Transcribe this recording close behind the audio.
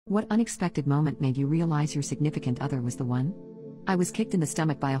What unexpected moment made you realize your significant other was the one? I was kicked in the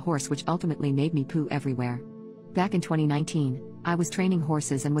stomach by a horse, which ultimately made me poo everywhere. Back in 2019, I was training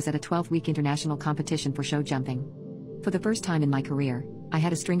horses and was at a 12-week international competition for show jumping. For the first time in my career, I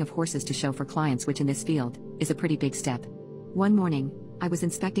had a string of horses to show for clients, which in this field is a pretty big step. One morning, I was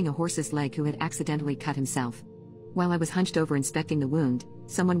inspecting a horse's leg who had accidentally cut himself. While I was hunched over inspecting the wound,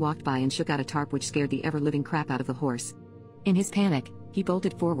 someone walked by and shook out a tarp, which scared the ever-living crap out of the horse. In his panic, he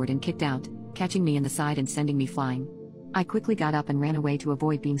bolted forward and kicked out, catching me in the side and sending me flying. I quickly got up and ran away to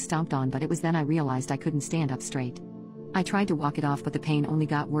avoid being stomped on, but it was then I realized I couldn't stand up straight. I tried to walk it off, but the pain only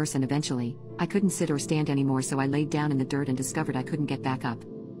got worse, and eventually, I couldn't sit or stand anymore, so I laid down in the dirt and discovered I couldn't get back up.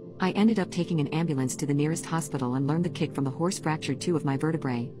 I ended up taking an ambulance to the nearest hospital and learned the kick from the horse fractured 2 of my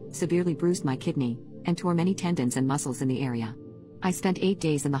vertebrae, severely bruised my kidney, and tore many tendons and muscles in the area. I spent 8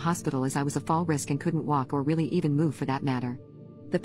 days in the hospital as I was a fall risk and couldn't walk or really even move for that matter.